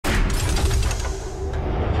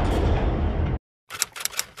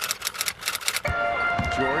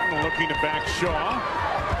looking to back Shaw.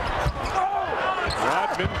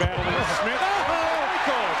 Rodman battling Smith.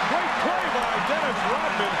 Great play by Dennis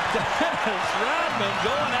Rodman. Dennis Rodman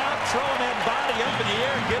going out, throwing that body up in the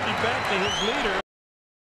air, getting it back to his leader.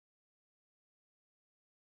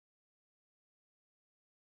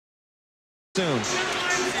 Soon.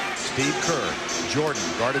 Steve Kerr. Jordan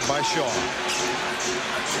guarded by Shaw.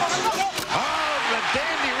 Oh, the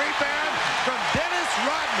dandy rebound from Dennis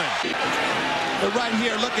Rodman. But right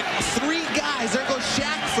here, look at three guys. There goes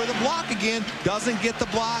Shaq for the block again. Doesn't get the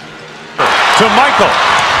block. To Michael.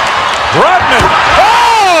 Rodman.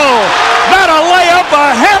 Oh! Not a layup,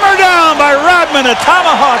 a hammer down by Rodman. A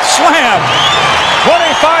tomahawk slam.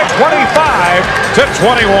 25-25 to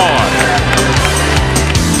 21.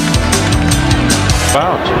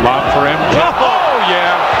 Bounce. Lob for him. Oh,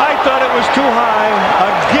 yeah. I thought it was too high.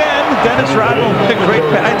 Again, Dennis Rodman with a great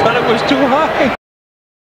pass. I thought it was too high.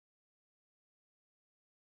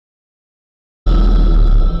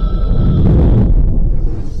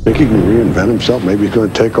 Think he can reinvent himself? Maybe he's going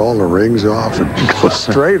to take all the rings off and go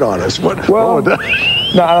straight on us. What? Well, no,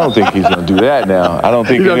 I don't think he's going to do that now. I don't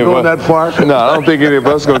think he's not going that far. No, I don't think any of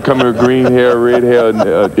us going to come here with green hair, red hair,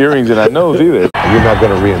 and earrings in our nose either. You're not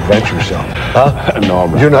going to reinvent yourself. Huh? No,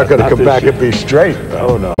 you're not going to come back and be straight.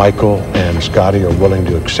 Oh, no. Michael and Scotty are willing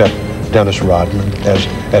to accept Dennis Rodman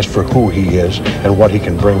as for who he is and what he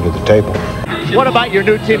can bring to the table. What about your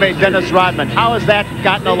new teammate, Dennis Rodman? How has that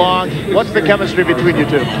gotten along? What's the chemistry between you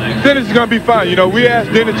two? Dennis is going to be fine. You know, we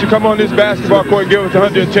asked Dennis to come on this basketball court and give us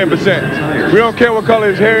 110%. We don't care what color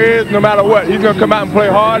his hair is, no matter what. He's going to come out and play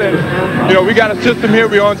hard. And, you know, we got a system here.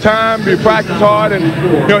 We're on time. We practice hard. And,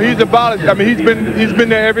 you know, he's about it. I mean, he's been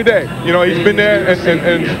there every day. You know, he's been there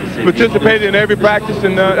and participated in every practice.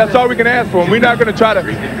 And that's all we can ask for him. We're not going to try to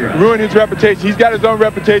ruin his reputation. He's got his own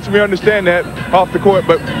reputation. We understand that off the court.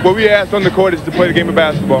 But what we ask on the court is to play the game of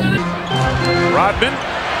basketball. Rodman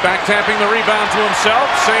back tapping the rebound to himself.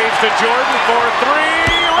 Saves to Jordan for three.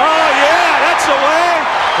 Oh, yeah, that's the way.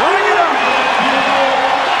 Bring it up.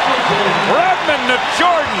 Rodman to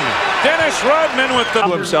Jordan. Dennis Rodman with the...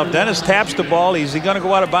 himself. Dennis taps the ball. Is he going to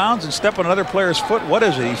go out of bounds and step on another player's foot? What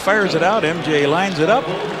is it? He fires it out. MJ lines it up.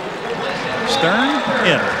 Stern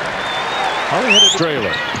in. Oh, he hit it.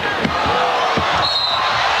 Trailer.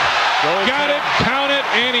 Got it, count it,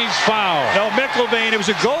 and he's fouled. No, McIlvain, it was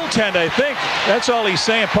a goaltend, I think. That's all he's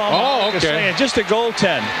saying. Paul is saying, just a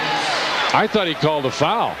goaltend. I thought he called a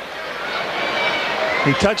foul.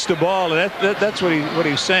 He touched the ball, and that's what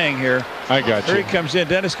he's saying here. I got you. Here he comes in.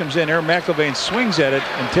 Dennis comes in. Here McIlvain swings at it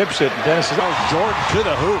and tips it. And Dennis is Jordan to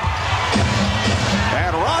the hoop.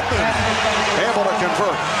 And Rodman able to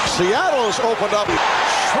convert. Seattle's opened up.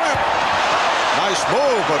 Shrimp. Nice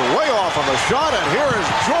move, but way off on the shot, and here is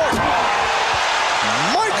Jordan.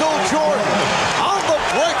 Michael Jordan on the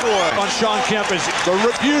breakaway. On Sean Kemp is the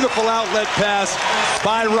beautiful outlet pass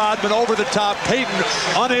by Rodman over the top. Payton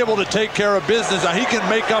unable to take care of business. Now, he can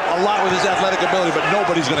make up a lot with his athletic ability, but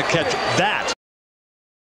nobody's going to catch that.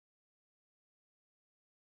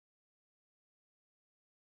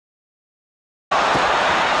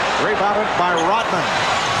 Rebounded by Rodman.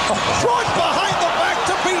 Front behind the back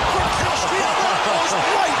to beat Gronkowski.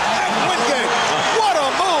 Right and Wingate. What a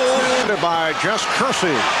move by Jess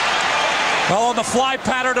Kersey. Well, on the fly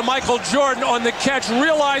pattern to Michael Jordan on the catch,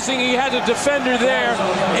 realizing he had a defender there,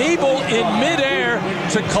 able in midair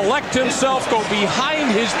to collect himself, go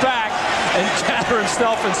behind his back, and gather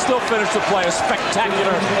himself and still finish the play. A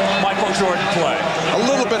spectacular Michael Jordan play. A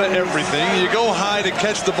little bit of everything. You go high to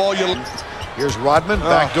catch the ball. Here's Rodman,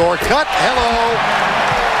 backdoor cut. Hello.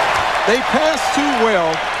 They pass too well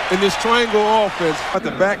in this triangle offense at the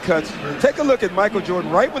back cuts. Take a look at Michael Jordan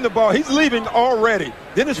right when the ball, he's leaving already.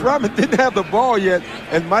 Dennis Rodman didn't have the ball yet,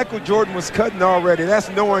 and Michael Jordan was cutting already. That's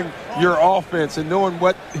knowing your offense and knowing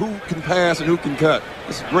who can pass and who can cut.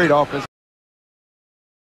 It's a great offense.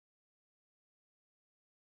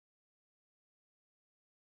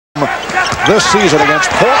 This season against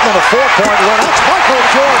Portland, a 4-point win. That's Michael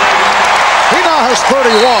Jordan. He now has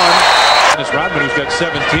 31. Dennis Rodman, who's got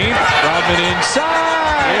 17. Rodman inside.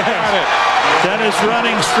 Got it. Dennis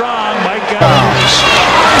running strong. Mike got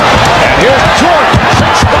And here's Jordan.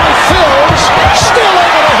 Touched by Phils. Still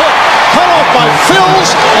able to hit. Cut off by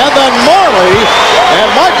Phils. And then Marley. And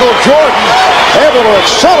Michael Jordan able to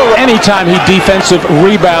accelerate. Anytime he defensive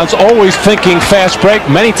rebounds, always thinking fast break.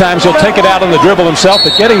 Many times he'll take it out on the dribble himself,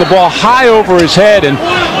 but getting the ball high over his head and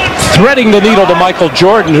threading the needle to Michael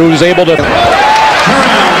Jordan, who's able to...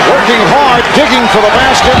 Working hard, digging for the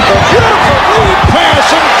basket. A beautiful lead pass,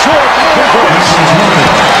 and Jordan converts.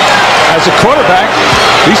 As a quarterback,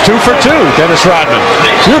 He's 2 for 2, Dennis Rodman.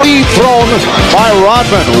 Beauty thrown by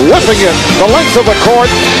Rodman, whipping it the length of the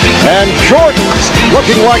court, and Jordan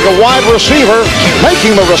looking like a wide receiver,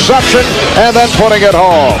 making the reception and then putting it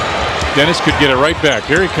home. Dennis could get it right back.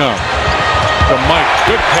 Here he comes. To Mike.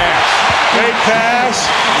 Good pass. Great pass.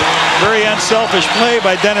 Very unselfish play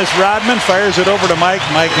by Dennis Rodman. Fires it over to Mike.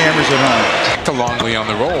 Mike hammers it home. To Longley on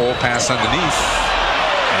the roll. Pass underneath.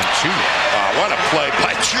 And shoot. What a play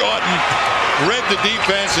by Jordan. Read the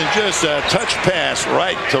defense and just a touch pass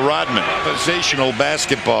right to Rodman. Sensational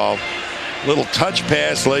basketball. Little touch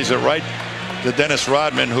pass, lays it right to Dennis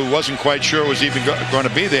Rodman, who wasn't quite sure was even going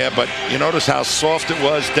to be there. But you notice how soft it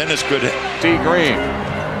was. Dennis could. T. Green.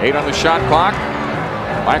 8 on the shot clock.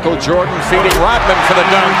 Michael Jordan feeding Rodman for the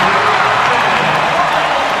dunk.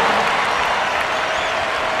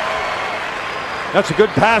 That's a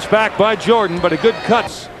good pass back by Jordan, but a good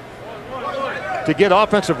cuts to get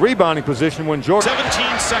offensive rebounding position when Jordan.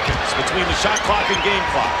 17 seconds between the shot clock and game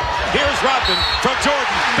clock. Here's Rodman from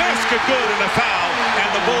Jordan. Basket good and a foul, and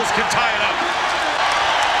the Bulls can tie it up.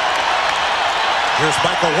 Here's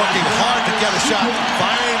Michael working hard to get a shot.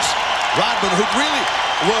 Finds Rodman, who really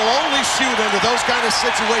will only shoot under those kind of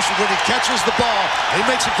situations when he catches the ball. He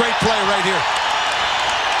makes a great play right here.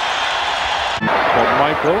 From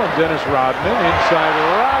Michael and Dennis Rodman. Inside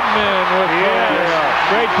Rodman with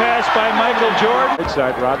Great pass by Michael Jordan.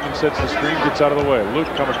 Inside Rodman sets the screen, gets out of the way. Luke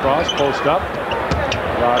come across, post up.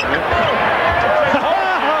 Rodman.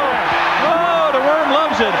 Oh, the worm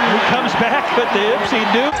loves it. He comes back with the Ipsy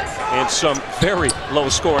Duke. And some very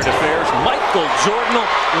low-scoring affairs. Michael Jordan will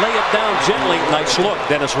lay it down gently. Nice look,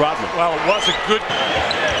 Dennis Rodman. Well, it was a good.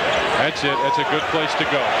 That's it. That's a good place to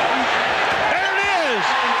go. There it is.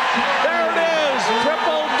 There it is.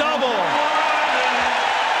 Triple-double.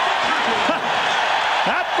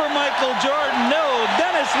 Not for Michael Jordan. No.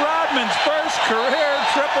 Dennis Rodman's first career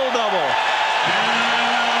triple-double.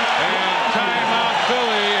 And timeout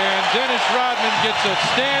Philly. And Dennis Rodman gets a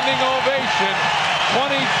standing ovation.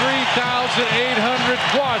 23,800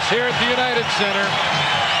 plus here at the United Center.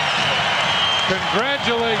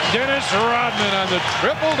 Congratulate Dennis Rodman on the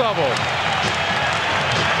triple-double.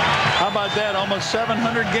 How about that? Almost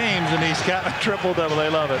 700 games and he's got a triple-double. They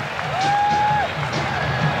love it.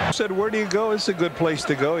 Said, where do you go? It's a good place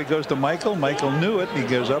to go. He goes to Michael. Michael knew it. He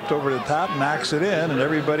goes up over the top, knocks it in, and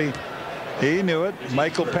everybody, he knew it.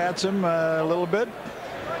 Michael pats him a little bit.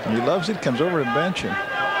 He loves it. Comes over to the bench and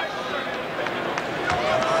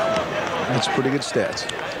that's pretty good stats.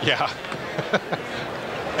 Yeah.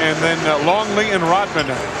 And then Longley and Rodman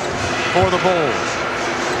for the Bulls.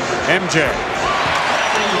 MJ.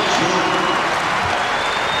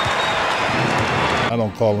 I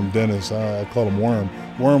don't call him Dennis. I call him Worm.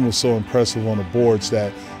 Worm was so impressive on the boards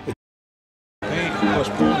that.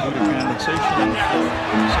 Postponed due to condensation on the floor.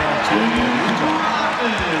 San Antonio, Utah.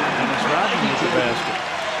 Dennis Rodman with the basket.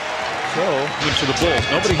 So, good for the Bulls.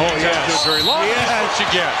 Nobody hangs out to it very long. Yes, you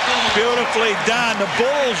get. Beautifully done. The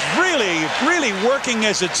Bulls really working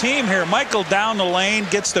as a team here. Michael down the lane,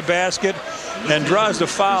 gets the basket, and draws the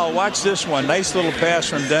foul. Watch this one. Nice little pass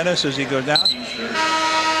from Dennis as he goes down.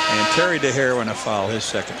 And Terry DeHare won a foul, his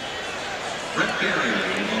second.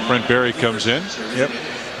 Brent Berry comes in. Yep.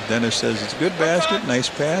 Dennis says it's a good basket, nice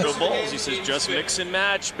pass. The Bulls, he says, just mix and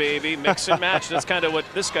match, baby. Mix and match. That's kind of what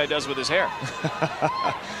this guy does with his hair.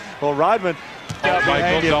 Well, Rodman.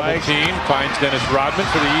 Michael double team, finds Dennis Rodman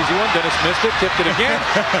for the easy one. Dennis missed it, tipped it again.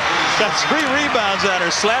 Got 3 rebounds on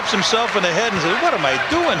her, slaps himself in the head and says, what am I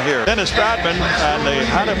doing here? Dennis Rodman on the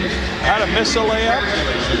how to miss a layup,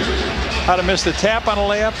 how to miss the tap on a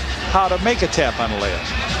layup, how to make a tap on a layup.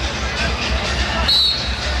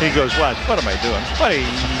 He goes, what am I doing? What are you?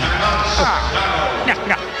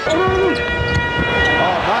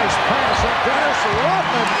 Oh, nice pass, and Dennis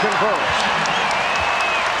Rodman converts.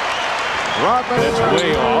 Rodman. That's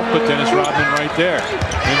way off, but Dennis Rodman right there.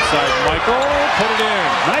 Inside Michael, put it in.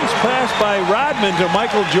 Nice pass by Rodman to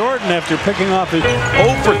Michael Jordan after picking off his 0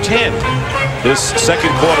 for 10 this second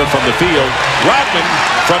quarter from the field. Rodman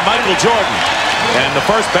from Michael Jordan. And the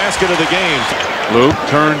first basket of the game. Luke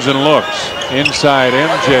turns and looks. Inside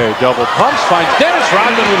MJ, double pumps, finds Dennis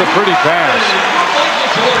Rodman with a pretty pass.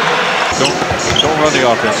 Don't run the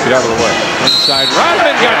offense, get out of the way. Inside,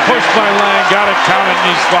 Rodman got pushed by Lang, got it counted, and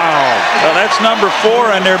he's fouled. Well, that's number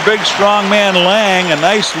 4 on their big strong man Lang. A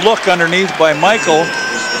nice look underneath by Michael.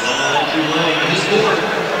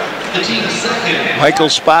 Michael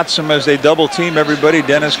spots him as they double team everybody.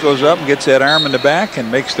 Dennis goes up and gets that arm in the back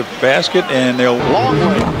and makes the basket, and they'll long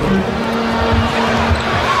way.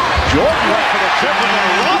 Jordan went for the triple,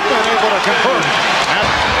 and Rodman able to convert. And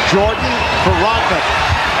Jordan for Rodman.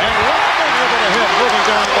 And Rodman able to hit, moving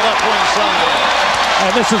down the left wing side.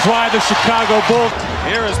 And this is why the Chicago Bulls.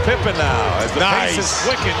 Here is Pippen now as the pace is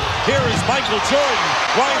wicked. Here is Michael Jordan.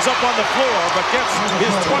 Winds up on the floor but gets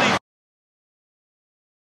his 20.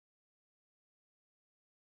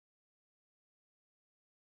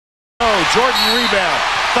 Jordan rebound.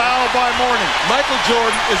 Foul by Mourning. Michael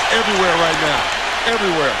Jordan is everywhere right now.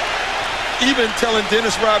 Everywhere. Even telling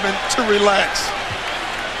Dennis Rodman to relax.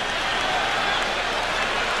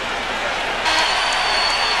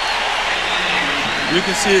 You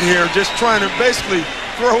can see it here, just trying to basically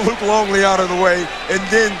throw Luke Longley out of the way and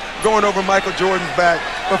then going over Michael Jordan's back.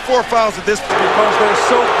 But 4 fouls at this point because they're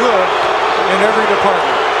so good in every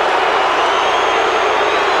department.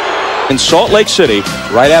 In Salt Lake City,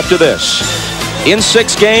 right after this. In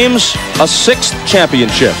 6 games, a 6th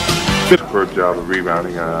championship. Superb job of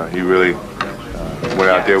rebounding. He really went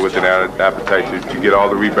out there with an appetite to get all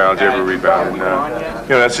the rebounds, every rebound. And,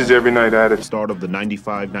 that's his every night at it. Start of the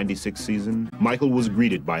 95-96 season, Michael was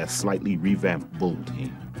greeted by a slightly revamped Bull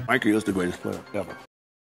team. Michael is the greatest player ever.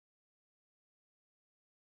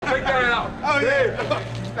 Check that out. Oh, yeah.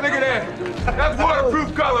 Look at that. That's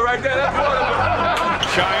waterproof color right there. That's waterproof.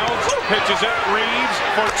 Childs pitches it. Reeves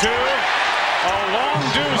for 2. A long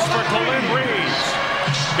deuce for Khalid Reeves.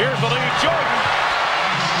 Here's the lead. Jordan.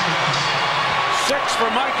 6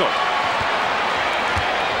 for Michael.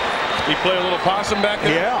 He played a little possum back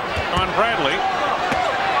there on Bradley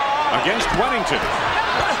against Wennington.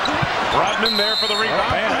 Rodman there for the rebound.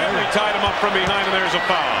 Bradley tied him up from behind, and there's a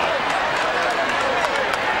foul.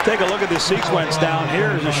 Take a look at the sequence down here.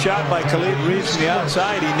 There's a shot by Khalid Reeves from the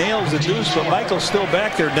outside. He nails the deuce, but Michael's still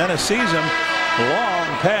back there. Dennis sees him. Long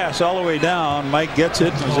pass all the way down. Mike gets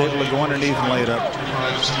it and is able to go underneath and lay it up.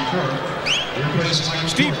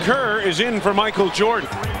 Steve Kerr is in for Michael Jordan.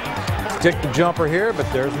 Tick the jumper here,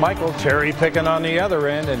 but there's Michael cherry picking on the other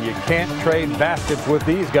end, and you can't trade baskets with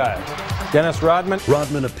these guys. Dennis Rodman.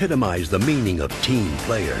 Rodman epitomized the meaning of team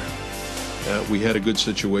player. We had a good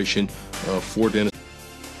situation for Dennis.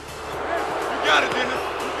 You got it, Dennis.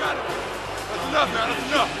 You got it. That's enough now. That's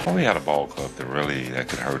enough. Well, we had a ball club that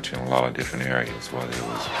could hurt you in a lot of different areas, whether it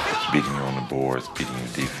was beating you on the boards, beating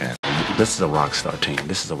your defense. This is a rock star team.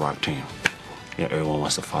 This is a rock team. Yeah, everyone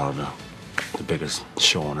wants to follow the biggest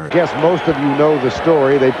show on earth. I guess most of you know the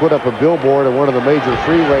story. They put up a billboard at one of the major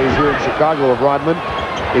freeways here in Chicago of Rodman.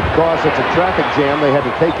 Because it's a traffic jam, they had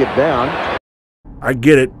to take it down. I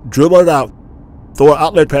get it. Dribble it out. Throw an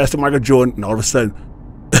outlet pass to Michael Jordan, and all of a sudden,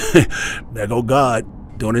 there go God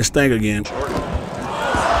doing his thing again.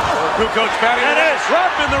 Kukoc batting it is.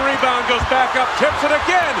 Rodman the rebound, goes back up, tips it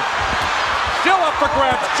again. Still up for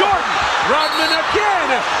grabs. Jordan. Rodman again.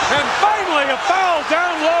 And finally a foul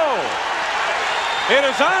down low. It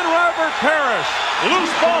is on Robert Parrish.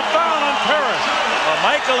 Loose ball foul on Parrish.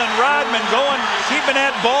 Michael and Rodman going, keeping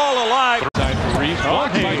that ball alive. Reeves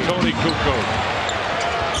blocked by Tony Kukoc.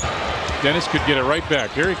 Dennis could get it right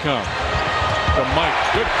back. Here he comes. To Mike.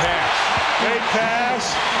 Good pass. Great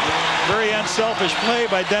pass. Very unselfish play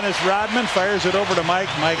by Dennis Rodman. Fires it over to Mike.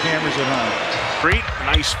 Mike hammers it home. Great,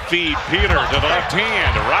 nice feed. Peter to the left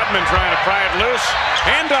hand. Rodman trying to pry it loose.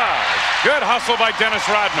 And good hustle by Dennis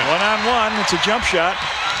Rodman. 1-on-1. It's a jump shot.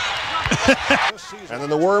 And then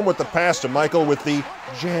the Worm with the pass to Michael with the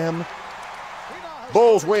jam.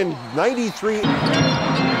 Bulls win 93.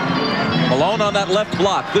 Malone on that left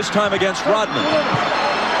block, this time against Rodman.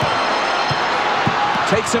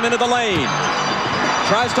 Takes him into the lane.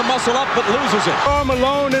 Tries to muscle up, but loses it.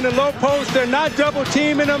 Malone in the low post. They're not double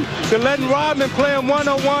teaming him. They're letting Rodman play him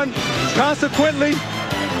one-on-one. Consequently,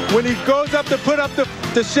 when he goes up to put up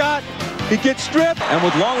the shot, he gets stripped. And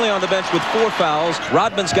with Longley on the bench with 4 fouls,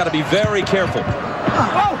 Rodman's got to be very careful.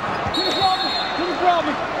 Oh! Here's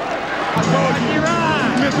Rodman. I told you.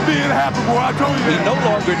 Mr. Being happy, boy. I told you that. He no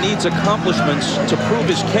longer needs accomplishments to prove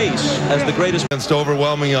his case as the greatest. Against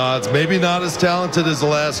overwhelming odds. Maybe not as talented as the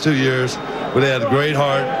last 2 years, but they had a great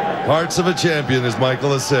heart. Hearts of a champion, as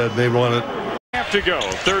Michael has said. They won it. Have to go.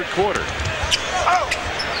 Third quarter.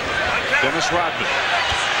 Dennis Rodman.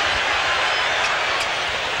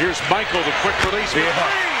 Here's Michael, the quick release. 3.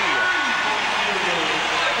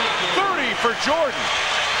 30 for Jordan.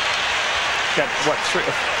 Got what?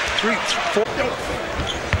 3, 4.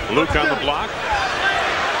 Luke on the block.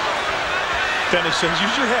 Dennis says,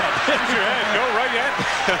 use your head. Use your head. Go right at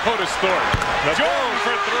Otis Thorpe. Jordan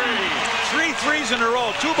for 3. 3 threes in a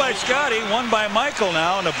row. 2 by Scotty, 1 by Michael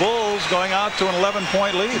now, and the Bulls going out to an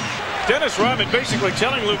 11-point lead. Dennis Rodman basically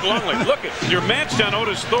telling Luke Longley, look, you're matched on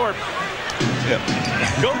Otis Thorpe.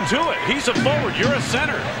 Go do it. He's a forward. You're a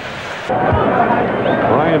center.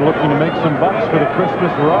 Brian looking to make some bucks for the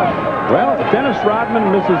Christmas rush. Well, Dennis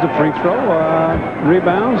Rodman misses the free throw.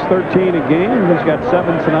 Rebounds, 13 a game. He's got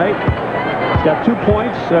 7 tonight. He's got 2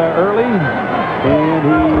 points early, and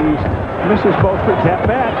he misses both free. That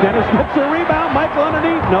bad. Dennis gets the rebound. Michael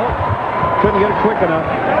underneath. No, couldn't get it quick enough.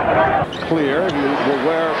 Clear. You will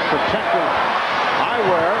wear protective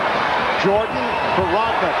eyewear. Jordan for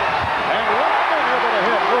Rodman. And Rodman able to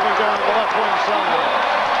hit, moving down the left wing side.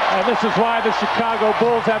 And this is why the Chicago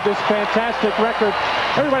Bulls have this fantastic record.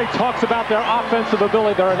 Everybody talks about their offensive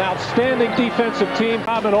ability. They're an outstanding defensive team.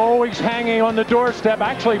 Rodman always hanging on the doorstep.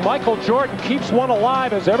 Actually, Michael Jordan keeps one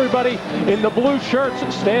alive as everybody in the blue shirts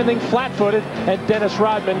standing flat-footed, and Dennis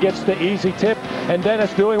Rodman gets the easy tip. And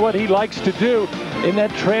Dennis doing what he likes to do in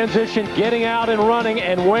that transition, getting out and running.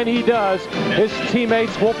 And when he does, his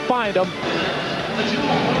teammates will find him.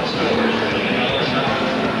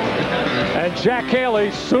 And Jack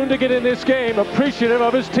Haley, soon to get in this game, appreciative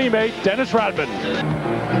of his teammate, Dennis Rodman.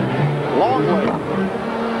 Longley.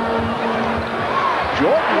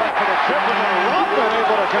 Jordan went for the tip, and then Rodman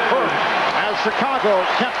able to convert as Chicago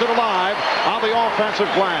kept it alive on the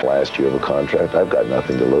offensive glass. Last year of a contract, I've got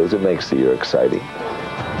nothing to lose. It makes the year exciting.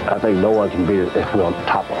 I think no one can beat us if we're on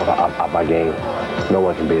top of our game. No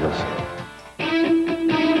one can beat us.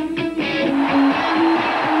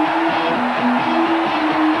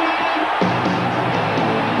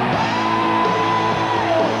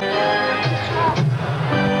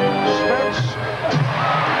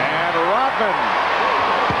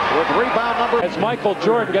 With rebound number. It's Michael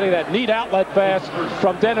Jordan getting that neat outlet pass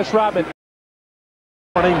from Dennis Rodman.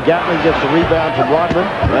 Gatlin gets the rebound from Rodman,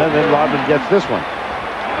 and then Rodman gets this one.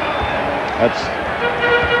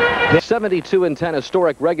 That's 72 and 10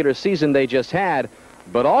 historic regular season they just had,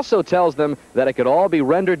 but also tells them that it could all be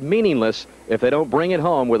rendered meaningless if they don't bring it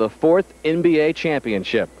home with a 4th NBA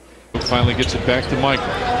championship. Finally gets it back to Michael.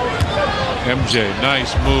 MJ,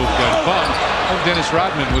 nice move, got bumped. And Dennis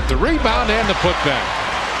Rodman with the rebound and the putback.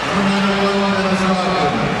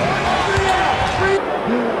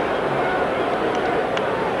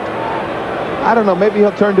 I don't know, maybe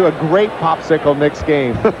he'll turn to a great popsicle next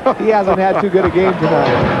game. He hasn't had too good a game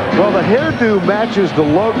tonight. Well, the hairdo matches the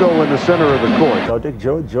logo in the center of the court. I think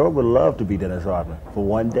Jordan would love to be Dennis Rodman for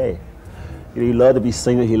one day. You know, he loved to be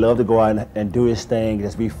single. He loved to go out and do his thing,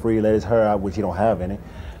 just be free, let his hair out, which he don't have any,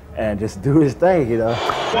 and just do his thing, you know.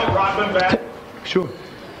 Want Rodman back? Sure.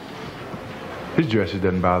 His dresses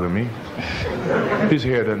doesn't bother me. His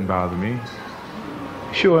hair doesn't bother me.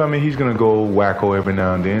 Sure, I mean, he's going to go wacko every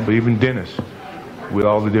now and then, but even Dennis, with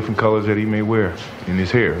all the different colors that he may wear in his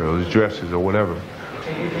hair or his dresses or whatever.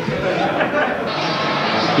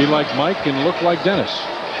 Be like Mike and look like Dennis.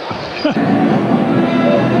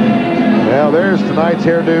 Well, there's tonight's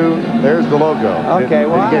hairdo. There's the logo. Okay,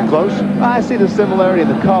 well, did you get close? I see the similarity in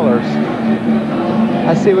the colors.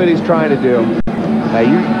 I see what he's trying to do. Now,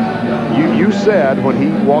 you said when he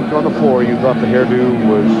walked on the floor, you thought the hairdo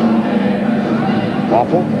was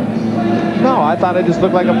awful? No, I thought it just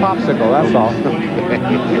looked like a popsicle, that's all.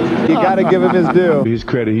 You got to give him his due. His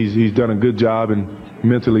credit, he's done a good job in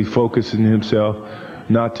mentally focusing himself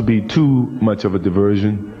not to be too much of a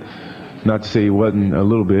diversion. Not to say he wasn't a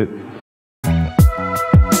little bit.